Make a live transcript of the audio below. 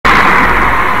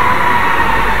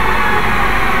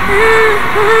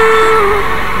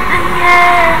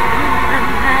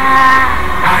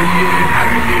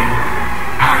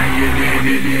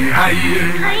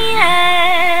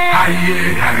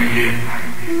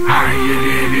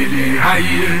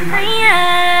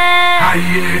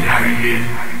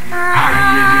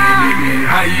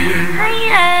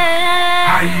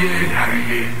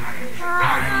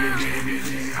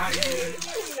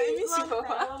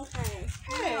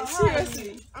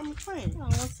Seriously, I'm fine. Oh,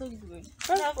 that's so good.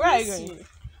 Where are you going?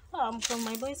 Oh, I'm from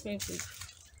my boyfriend's place.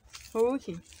 Oh,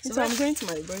 okay. So So I'm going to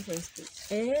my boyfriend's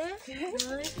place. Eh?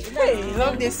 Hey,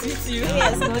 love this with you.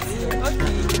 Yes, not you.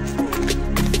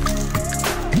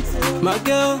 Okay. My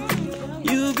girl,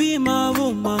 you be my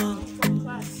woman.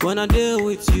 When I deal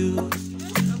with you,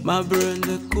 my brain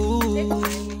the cool.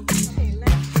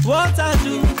 What I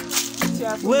do,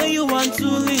 where you want to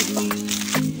leave me,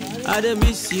 I don't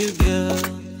miss you, girl,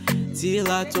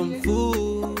 till I turn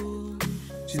fool.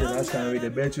 See the last time the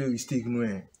bench where we stick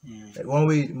no like one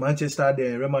way Manchester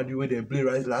there, Real Madrid where they play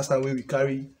right. Last time where I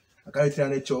carry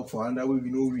 300 chalk for under where we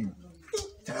no win.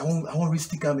 I want to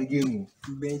stick them again.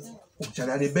 Bet. Oh,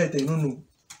 Charlie, they bet you know.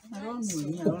 I don't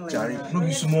know. Oh, Charlie, no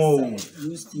be small.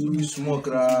 No be small,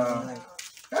 cra.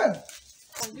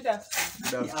 Good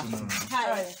afternoon. Good afternoon.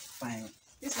 Hi. Fine.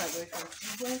 This is my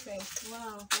boyfriend. Boyfriend.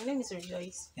 Wow. My name is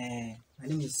Rejoice. My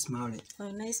name is Smiley.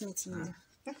 Oh, nice meeting you.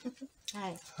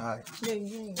 Hi. Hi. Yeah,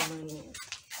 you know my name.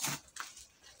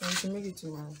 I want to make it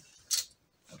tomorrow.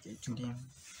 Okay, today.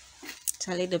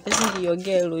 Charlie, the person be your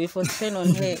girl. If you spend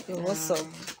on her, what's up?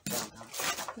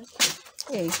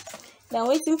 Hey, they're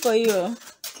waiting for you.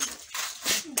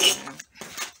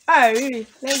 Ah, really?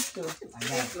 Let's go.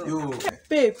 Yo.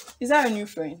 Babe, is that a new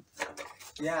friend?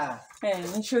 Yeah. Hey,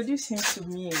 introduce him to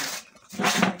me.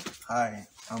 Hi.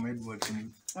 I'm Edward.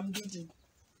 I'm Didi.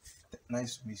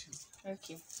 Nice to meet you.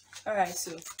 Okay. Alright,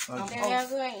 so. Okay. Then we are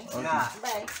going. Okay. Yeah.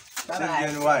 Bye. Say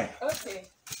again why? Okay.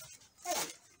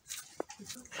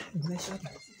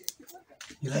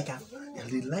 You like her? Yeah,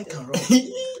 they like and wrong.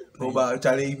 Oh, but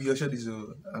Charlie, if your shot is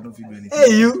I don't feel anything.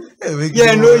 Hey, you. Hey, make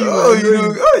Yeah, I know you. Oh, I you know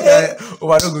know. you. Oh, yeah. Oh,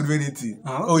 I don't go do anything.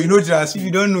 Huh? Oh, you know trust If me.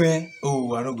 you don't know,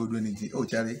 Oh, I don't go do anything. Oh,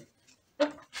 Charlie.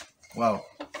 Wow.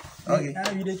 Okay.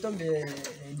 you dey talk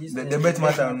this. The bet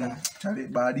matter, no. Charlie.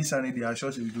 But this Sunday they are sure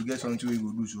we will get something we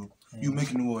will do. So you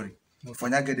make no worry. For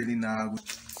now, get the link now.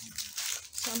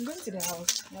 So I'm going to the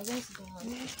house. We are going to the house.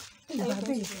 Hey, Are you babe.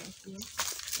 going to the house?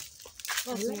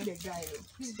 I like the guy.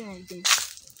 Who's guy again?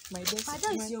 My best But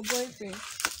that's your boyfriend.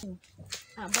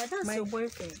 Ah, but that's My- your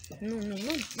boyfriend. No,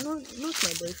 not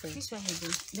my boyfriend. Which one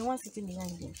again? The one sitting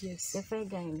behind you. Yes. The fair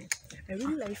guy. I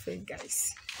really like fake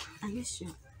guys. Are you sure?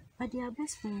 But they are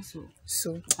best friends, so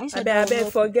So, Are you sure I that will bet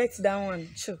help? forget that one.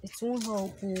 Sure. it won't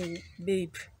help you.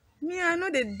 Babe. Me, I know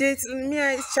the date. Me,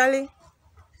 I Charlie.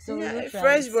 So we Yeah, will try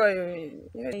fresh it. boy.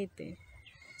 You know, Later.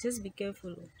 Just be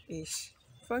careful. ish.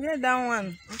 Forget that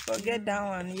one. Forget that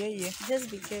one. Yeah.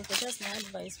 Just be careful. That's my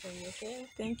advice for you, okay?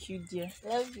 Thank you, dear.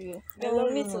 Love you. I We will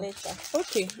love meet you more. later.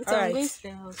 Okay. So All I'm going right. to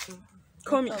the house. So.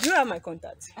 Call me. You have my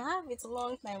contact. I have it a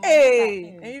long time.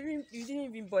 Hey, and you didn't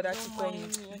even bother to Don't call me.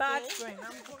 mind me, Bad okay? friend.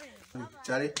 I'm going.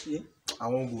 Charlie. Yeah. I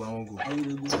won't go. I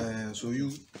will go. So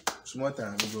you small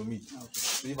time we go meet. Okay.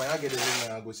 So if I not get the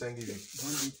link, I go send you them.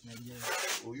 Don't eat my dear.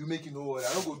 Oh, you make it no worry.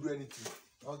 I don't go do anything.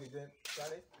 Okay then,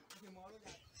 Charlie.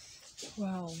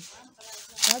 Wow,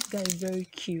 that guy is very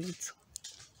cute.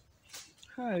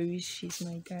 How I wish he's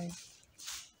my guy.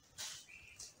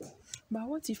 But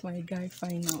what if my guy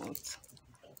find out?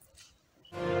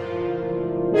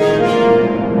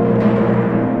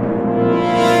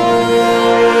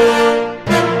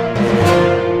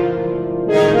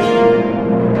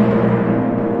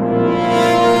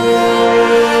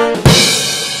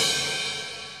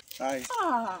 Hi.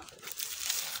 Ah,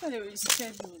 anyway, you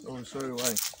scared me. Oh, sorry.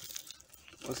 Why?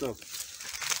 What's up?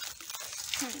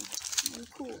 I'm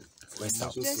cool. What's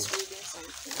up? Just reading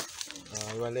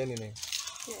something. You are learning.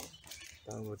 Yeah.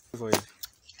 Thank God for it.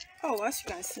 Oh, as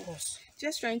you can see,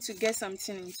 just trying to get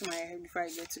something into my head before I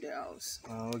get to the house.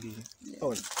 Okay.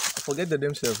 Oh, I forget the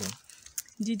damn cell phone.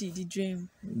 Didi, the dream.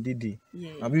 Didi.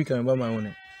 Yeah. Maybe you can remember my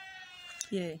own.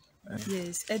 Yeah.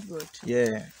 Yes, Edward.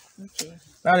 Yeah. Okay.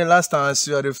 Now the last time I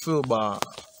see you at the field, but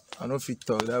I don't fit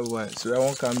talk that way. So I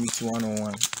won't come meet you one on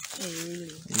one. Hey, really?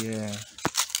 Yeah.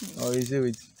 Oh, is it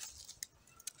with?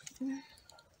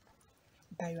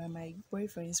 That you are my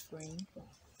boyfriend's friend.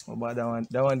 Oh, but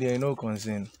that one there, no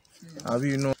concern. Have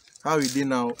you know how you did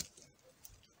now?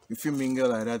 You feel mingle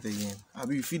like that again.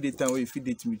 Have you feel the time where you feel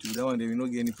date me too? That one there, we not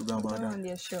get any problem about That that. one,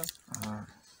 yeah, sure.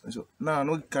 So now I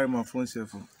not carry my phone cell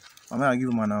phone. I'm gonna give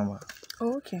you my number.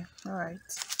 Oh, okay. All right.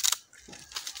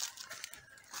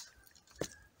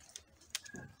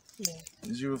 Yeah.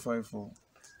 054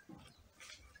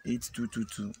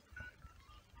 8222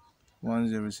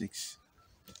 106.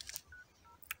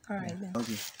 All right then.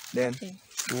 Okay. Then Okay.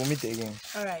 we will meet again.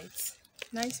 All right.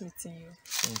 Nice meeting you.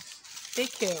 Thanks.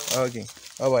 Take care. Okay.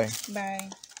 Bye-bye. Bye.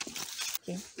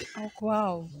 Okay. Oh,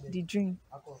 wow, the dream.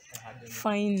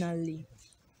 Finally,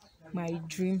 my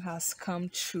dream has come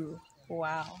true.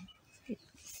 Wow.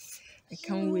 I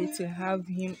can't wait to have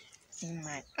him in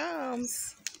my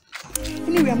arms.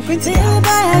 Anyway, I'm going to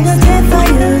I got there for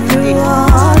you through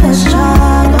all the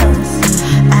struggles.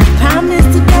 I promise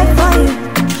to care for you.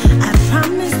 I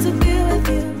promise to be with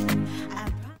you. I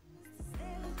promise to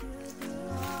stay with you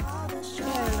through all the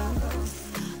struggles.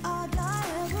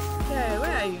 Yeah,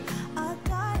 where are you?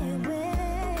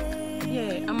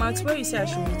 Yeah, I'm at where you say I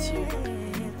should meet you.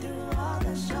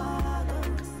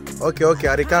 Okay.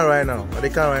 I can right now.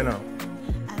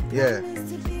 Yeah.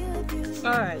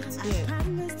 Alright, yeah.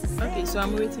 Okay, so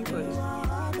I'm waiting for you. Okay.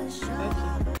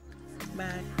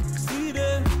 Bye. See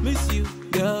them, miss you,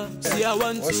 yeah. See, I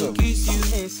want What's to up? kiss you.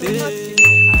 Hey, so Yeah. what do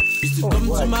you have? Used to come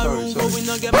to my room, but we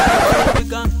not get back. We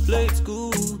can play it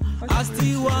cool. I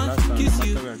still want to kiss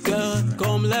you, girl.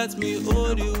 Come, let me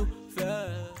hold you. Fair.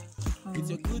 It's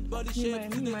a good body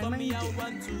shape. You my come me, I mind.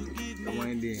 want to give you. I'm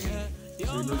in there. So you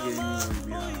don't get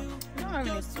anyone. No, I'm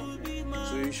not talking.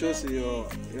 So you sure say your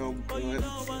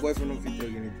boyfriend don't fit tell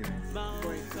you anything?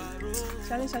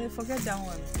 Shall I forget that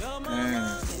one?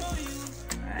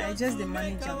 I just the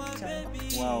manager.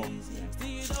 Charlie. Wow.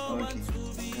 Okay.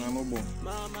 I'm a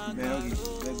bomb. Then okay,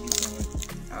 let's get some.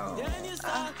 Oh.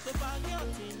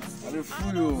 I dey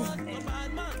fool you.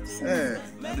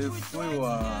 I dey fool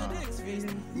you.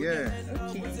 Yeah.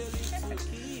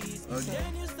 Okay.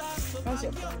 What's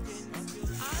your plans?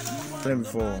 Plan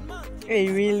before. Hey,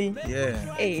 really? Yeah.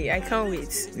 Hey, I can't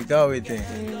wait. You can't wait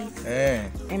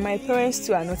then. And my parents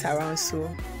too are not around, so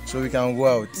So we can go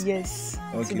out. yes.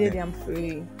 Okay, Today then. I'm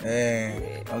free.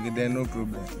 Okay, then no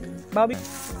problem. But I'll be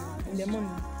in the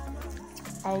morning.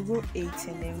 I'll go 8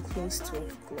 and then close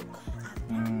 12 o'clock.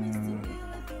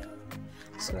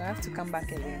 So I have to come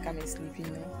back and then come and sleep, you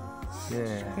know.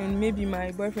 Yeah. And maybe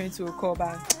my boyfriend will call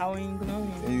back. I will ignore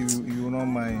him. You will not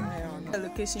mind. I don't know. The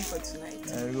location for tonight.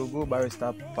 We will go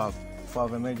Barrister Park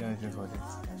for emergency for that.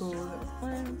 Oh,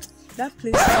 that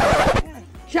place.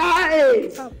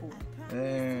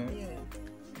 Yeah.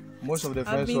 Most of the I've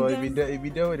friends, been so there. if you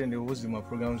there with them, they host my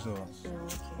program, so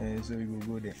so we will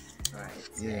go there. Alright.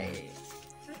 Yeah.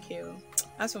 Okay.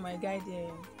 As for my guy there.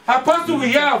 Apostle, we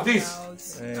hear of this.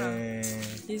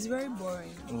 He's very boring.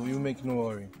 You make no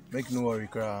worry. Make no worry,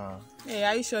 cry. Hey,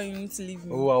 are you sure you need to leave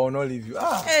me? Oh, I will not leave you.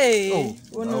 Hey!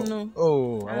 Oh, no.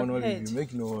 Oh, I will I've not leave heard. you.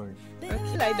 Make no worry.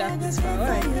 Okay, like that. That's fine.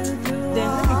 Alright. Then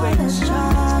let me go and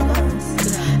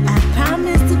I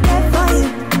promise to care for you.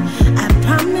 I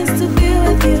promise to be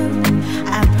with you. I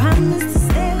promise to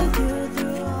stay with you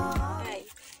through all. Hi.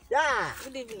 Yeah.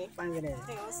 Good evening. Fine, good day.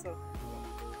 Hey, what's up?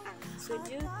 So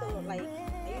do you feel like, are you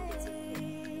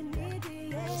dating?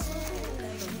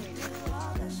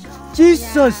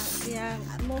 Jesus. They are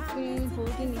moving,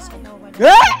 holding each other over there.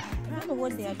 Yeah. I don't know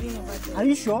what they are doing over there. Are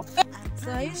you sure?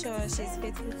 So are you sure she's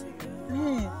faithful to you?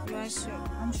 Yeah. You are sure?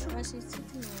 I'm sure. But she's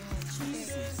cheating on you.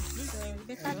 So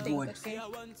better think, okay?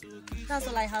 That's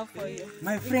all I have for you.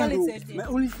 My We friend, call oh, it a day. my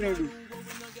only friend.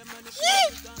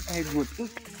 Edward.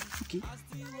 Okay.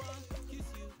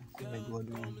 Oh my God.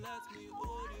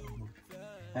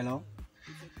 Hello.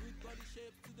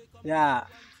 Yeah.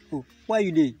 Oh, where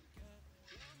you dey?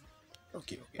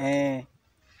 Okay.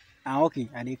 Okay.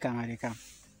 I dey come.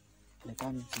 They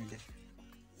come meet me there.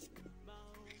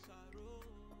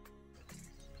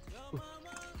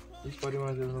 This party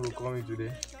man says no will call me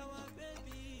today.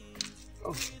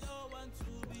 Oh.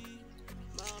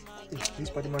 This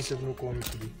party man says no call me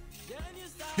today.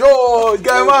 Yo,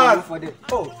 guy man! For the,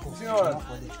 See what?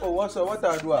 Oh, what's up? What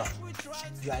I do?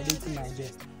 you are dating my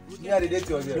girl. Me and the date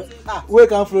your girl. Ah, Where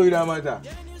can flow with that matter?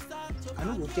 I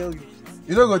no go tell you.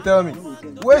 You don't go tell me.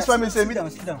 Where's family say me?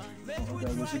 Sit down. Oh,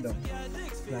 okay, go sit down.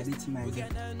 You are dating my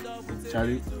girl.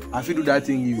 Charlie, I feel do that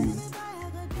thing give you.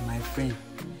 My friend.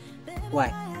 Why?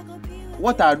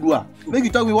 What I do? Make you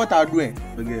talk me what I do. Okay.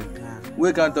 Nah.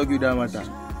 Where can talk you that matter?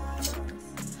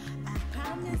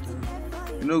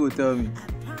 You no go tell me.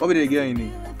 What be the girl in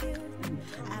it?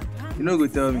 You no go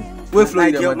tell me. Where flow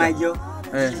with that My matter?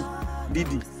 girl.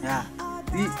 Didi. Yeah.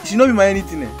 She no be my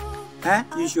anything. Huh?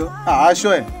 You sure? I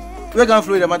sure. Where can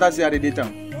flow with the matter say I dey date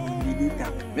am? You did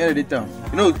that. Me I dey date am.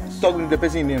 You know talk with the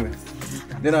person name.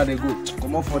 Then I dey go.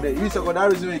 Come on for there. You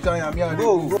secondary reason you can't hear me and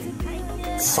go.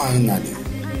 Finally,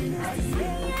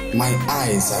 my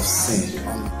eyes have seen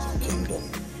on the kingdom.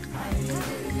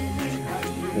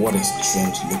 what a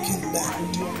strange looking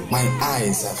land my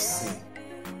eyes have seen.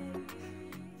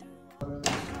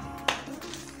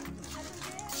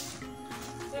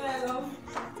 Hello,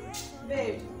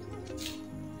 babe.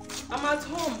 I'm at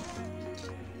home.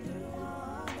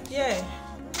 Yeah.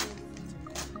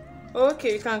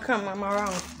 Okay, you can come. I'm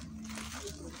around.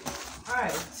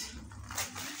 Alright.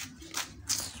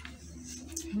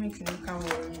 Make you come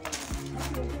worry.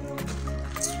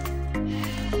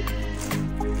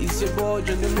 It's your boy,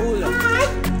 John the Moolah.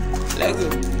 Lego.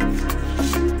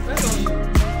 Where's on you?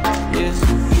 Yes.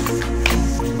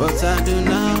 But I do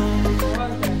now.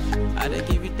 I don't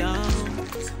give it down.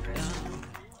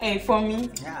 Hey, for me?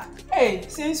 Yeah. Hey,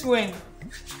 since when?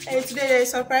 Hey, today they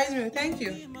surprised me. Thank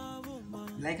you.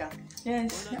 Like her?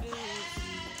 Yes.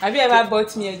 Have you ever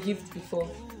bought me a gift before?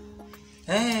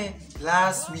 Hey,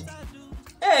 last week.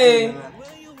 Hey.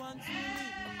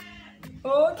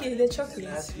 Oh, okay, the chocolate.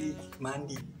 Last week,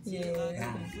 Monday.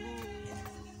 Yeah.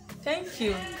 Thank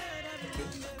you. Okay.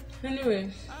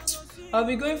 Anyway, I'll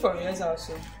be going for rehearsal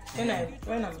soon.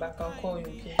 When I'm back, I'll call you.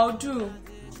 Okay? I'll do.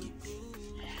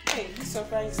 Hey, be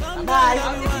surprised. Bye.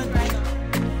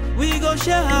 We gon'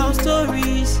 share our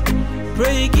stories.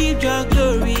 Pray, give your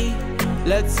glory.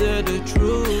 Let's say the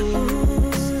truth.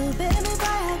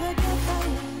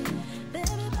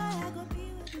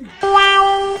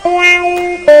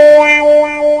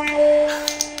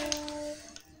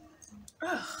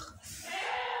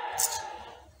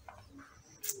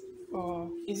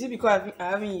 Oh, is it because I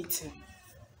haven't eaten?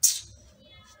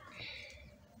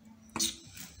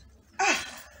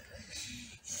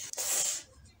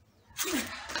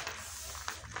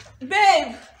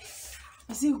 Babe!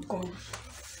 Is it gone?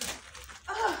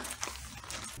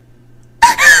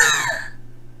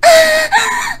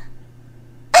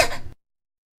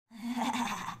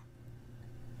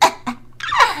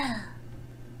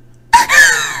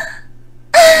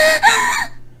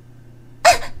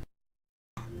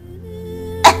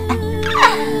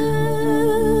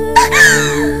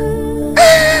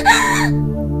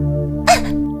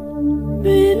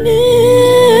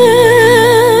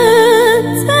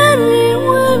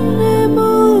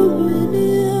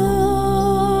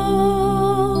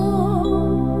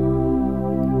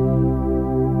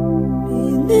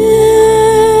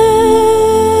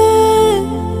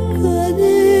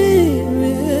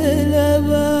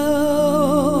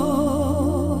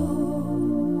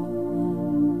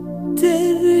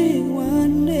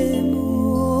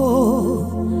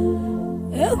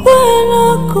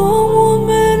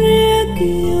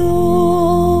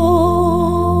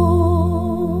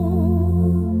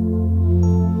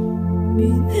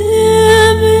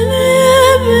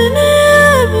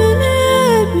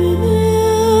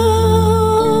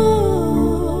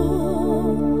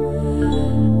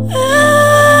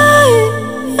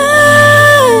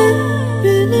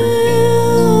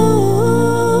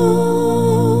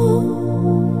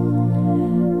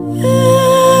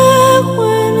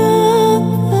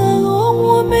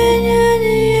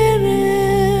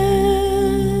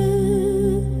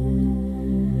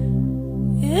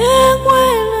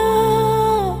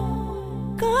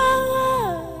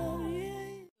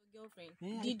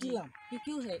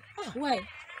 Why?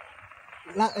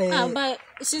 But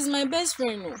she's my best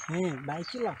friend. No? By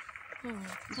killer. Oh,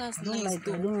 that's I don't nice. like.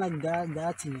 I don't like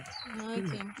that thing.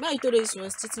 Okay. But I thought she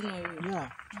was cheating on you. Yeah.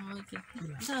 Oh, okay.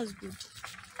 That's good.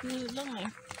 You don't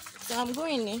mind. So I'm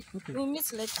going in. Okay. We'll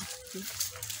meet later.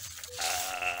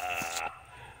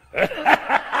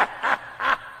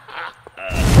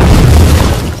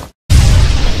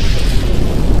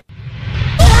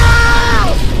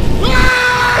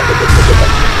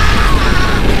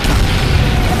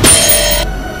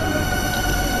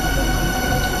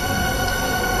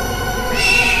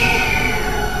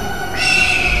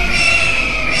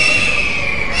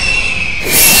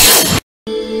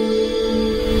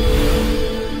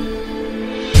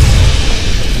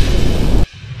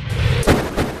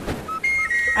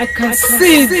 I can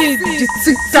see the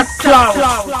zigzag cloud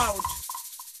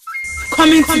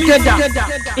coming together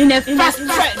in a fast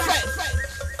thread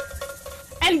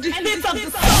and the heat of the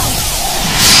sun.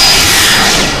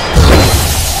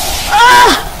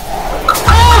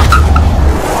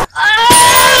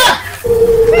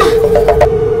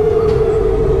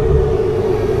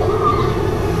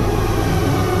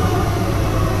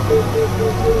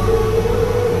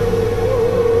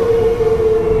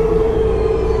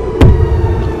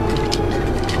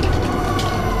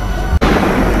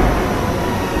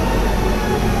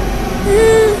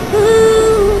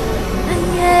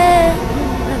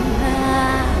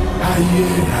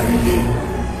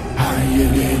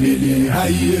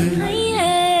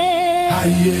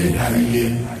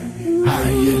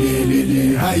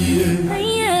 Aye.